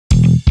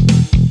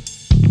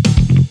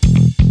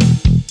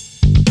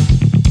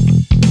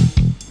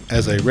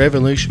As a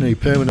revolutionary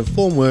permanent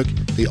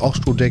formwork, the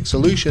Austral Deck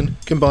solution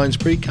combines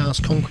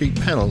precast concrete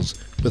panels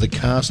with a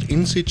cast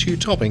in-situ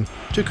topping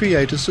to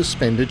create a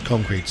suspended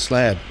concrete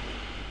slab.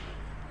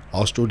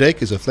 Austral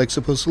Deck is a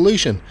flexible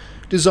solution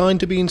designed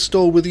to be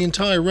installed with the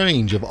entire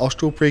range of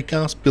Austral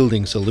Precast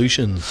building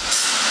solutions.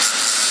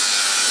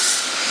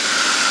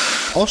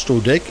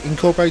 Austral Deck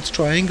incorporates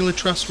triangular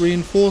truss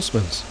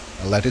reinforcements,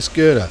 a lattice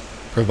girder,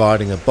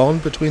 providing a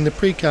bond between the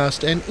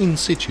precast and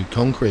in-situ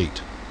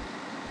concrete.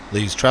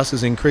 These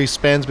trusses increase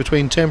spans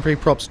between temporary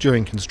props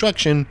during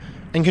construction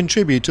and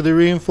contribute to the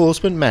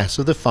reinforcement mass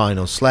of the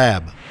final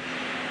slab.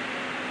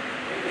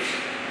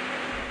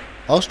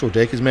 Austral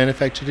Deck is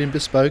manufactured in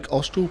bespoke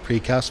Austral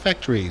Precast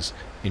factories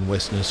in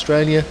Western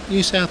Australia,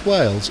 New South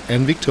Wales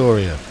and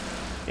Victoria.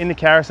 In the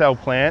carousel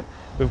plant,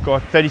 we've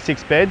got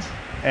 36 beds,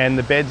 and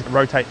the beds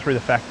rotate through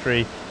the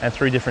factory and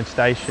through different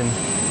stations.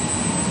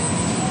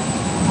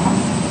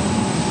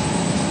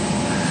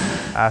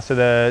 So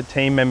the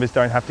team members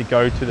don't have to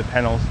go to the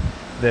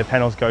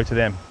panels go to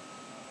them.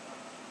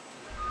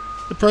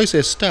 The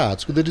process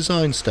starts with the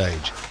design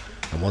stage,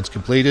 and once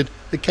completed,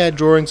 the CAD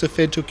drawings are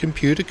fed to a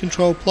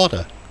computer-controlled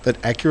plotter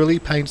that accurately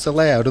paints the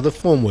layout of the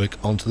formwork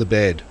onto the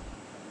bed.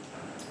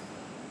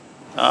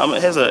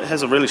 It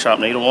has a really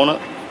sharp needle on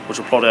it, which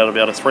will plot out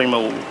about a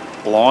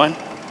 3mm line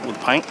with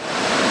paint.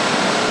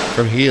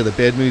 From here, the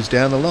bed moves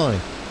down the line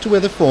to where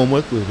the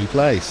formwork will be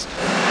placed.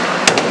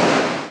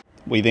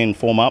 We then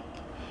form up,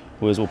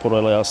 whereas we'll put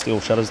all our steel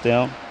shutters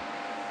down.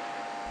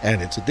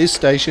 And it's at this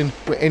station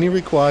where any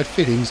required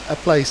fittings are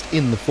placed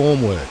in the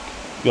formwork.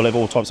 You'll have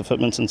all types of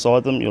fitments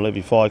inside them. You'll have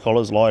your fire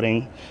collars,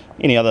 lighting,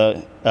 any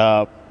other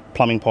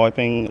plumbing,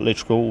 piping,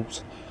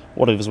 electricals,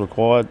 whatever's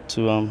required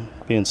to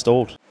be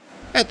installed.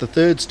 At the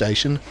third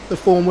station, the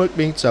formwork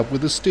meets up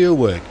with the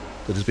steelwork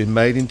that has been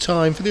made in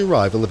time for the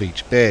arrival of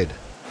each bed.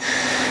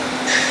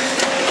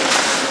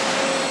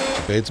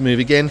 The beds move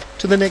again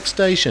to the next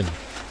station,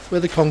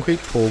 where the concrete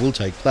pour will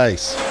take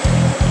place.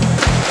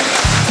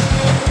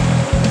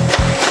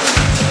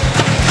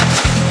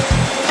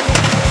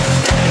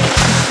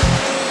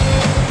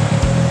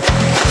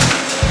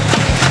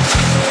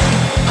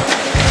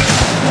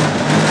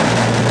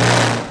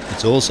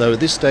 It's also at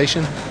this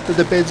station that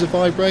the beds are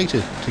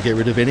vibrated to get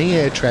rid of any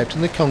air trapped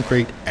in the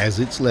concrete as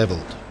it's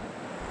levelled.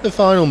 The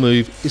final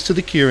move is to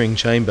the curing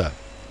chamber.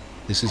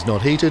 This is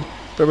not heated,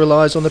 but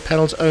relies on the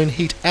panel's own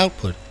heat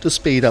output to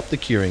speed up the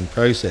curing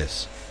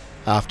process.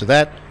 After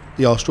that,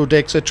 the Austral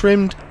decks are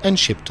trimmed and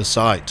shipped to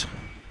site.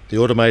 The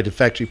automated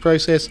factory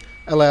process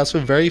allows for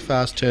very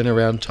fast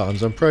turnaround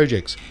times on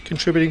projects,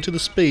 contributing to the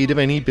speed of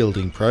any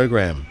building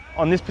program.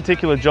 On this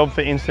particular job, for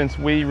instance,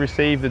 we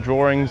received the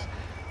drawings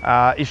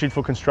issued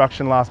for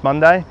construction last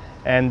Monday,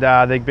 and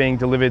they're being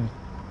delivered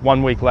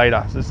 1 week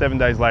later, so 7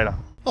 days later.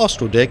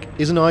 Austral Deck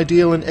is an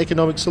ideal and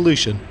economic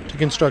solution to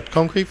construct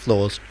concrete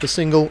floors for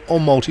single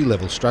or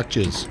multi-level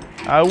structures.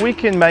 We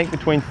can make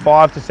between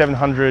 500 to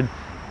 700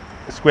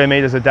 square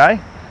metres a day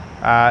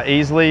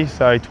easily,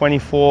 so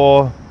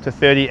 24 to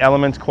 30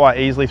 elements quite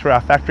easily through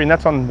our factory, and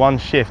that's on one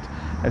shift.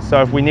 And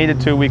so if we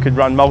needed to, we could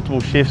run multiple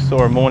shifts,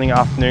 or a morning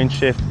afternoon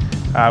shift.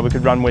 We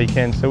could run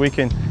weekends, so we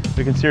can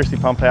seriously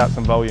pump out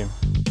some volume.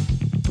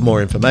 For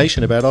more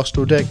information about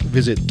Austral Deck,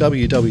 visit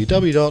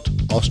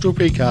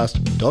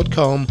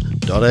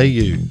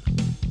www.australprecast.com.au.